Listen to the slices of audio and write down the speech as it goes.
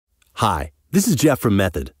Hi, this is Geoff from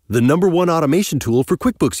Method, the #1 automation tool for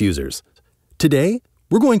QuickBooks users. Today,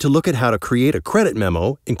 we're going to look at how to create a credit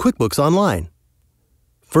memo in QuickBooks Online.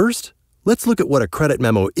 First, let's look at what a credit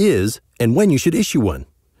memo is and when you should issue one.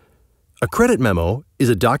 A credit memo is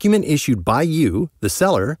a document issued by you, the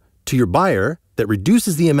seller, to your buyer that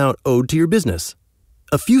reduces the amount owed to your business.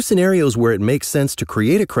 A few scenarios where it makes sense to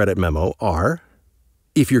create a credit memo are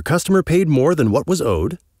if your customer paid more than what was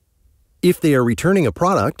owed, if they are returning a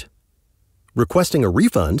product, requesting a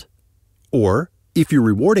refund, or if you're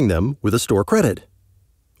rewarding them with a store credit.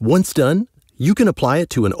 Once done, you can apply it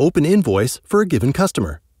to an open invoice for a given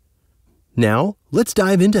customer. Now, let's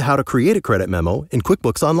dive into how to create a credit memo in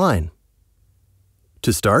QuickBooks Online.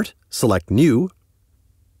 To start, select New,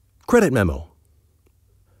 Credit Memo.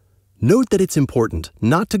 Note that it's important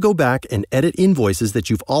not to go back and edit invoices that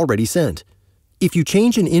you've already sent. If you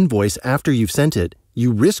change an invoice after you've sent it,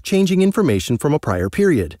 you risk changing information from a prior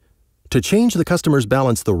period. To change the customer's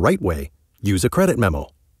balance the right way, use a credit memo.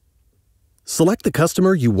 Select the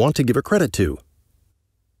customer you want to give a credit to.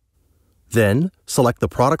 Then, select the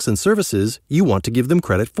products and services you want to give them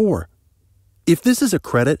credit for. If this is a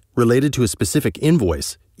credit related to a specific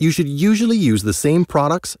invoice, you should usually use the same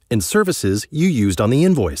products and services you used on the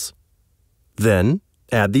invoice. Then,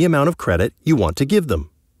 add the amount of credit you want to give them.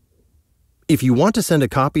 If you want to send a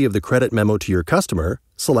copy of the credit memo to your customer,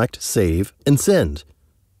 select Save and Send.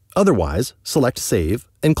 Otherwise, select Save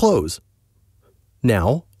and Close.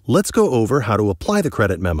 Now, let's go over how to apply the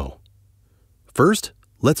credit memo. First,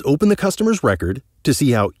 let's open the customer's record to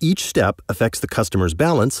see how each step affects the customer's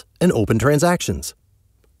balance and open transactions.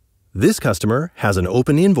 This customer has an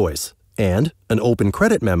open invoice and an open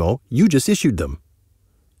credit memo you just issued them.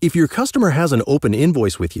 If your customer has an open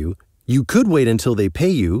invoice with you, you could wait until they pay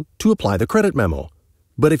you to apply the credit memo.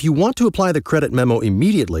 But if you want to apply the credit memo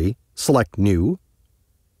immediately, select New,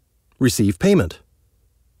 Receive Payment.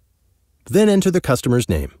 Then enter the customer's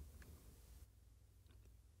name.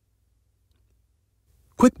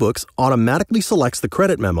 QuickBooks automatically selects the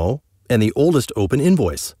credit memo and the oldest open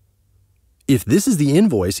invoice. If this is the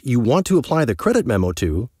invoice you want to apply the credit memo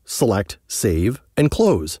to, select Save and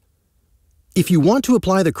Close. If you want to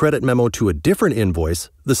apply the credit memo to a different invoice,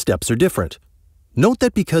 the steps are different. Note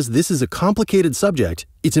that because this is a complicated subject,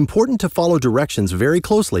 it's important to follow directions very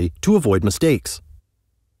closely to avoid mistakes.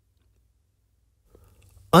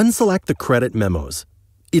 Unselect the credit memos.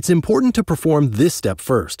 It's important to perform this step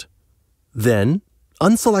first. Then,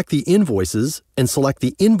 unselect the invoices and select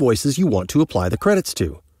the invoices you want to apply the credits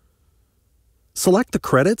to. Select the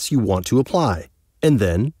credits you want to apply, and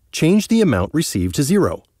then change the amount received to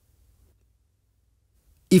 0.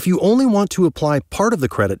 If you only want to apply part of the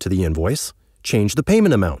credit to the invoice, change the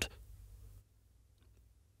payment amount.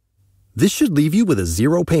 This should leave you with a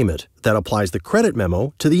 0 payment that applies the credit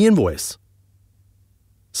memo to the invoice.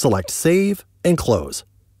 Select Save and Close.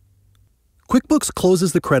 QuickBooks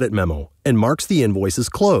closes the credit memo and marks the invoice as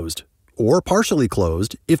closed, or partially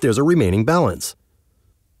closed if there's a remaining balance.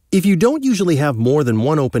 If you don't usually have more than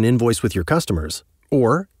one open invoice with your customers,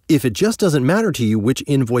 or if it just doesn't matter to you which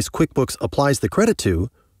invoice QuickBooks applies the credit to,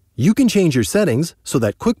 you can change your settings so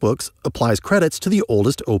that QuickBooks applies credits to the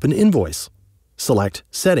oldest open invoice. Select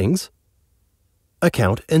Settings,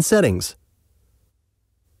 Account and Settings.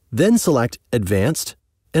 Then select Advanced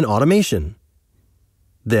and Automation.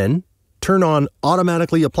 Then, turn on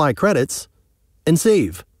Automatically Apply Credits and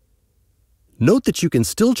save. Note that you can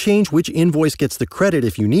still change which invoice gets the credit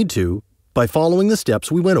if you need to by following the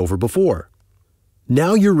steps we went over before.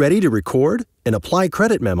 Now you're ready to record and apply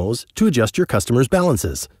credit memos to adjust your customers'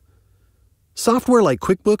 balances. Software like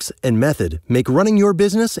QuickBooks and Method make running your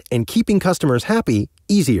business and keeping customers happy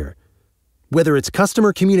easier. Whether it's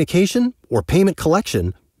customer communication or payment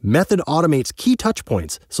collection, Method automates key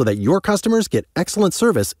touchpoints so that your customers get excellent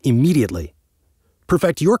service immediately.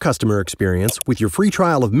 Perfect your customer experience with your free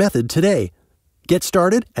trial of Method today. Get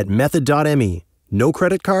started at method.me. No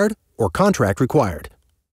credit card or contract required.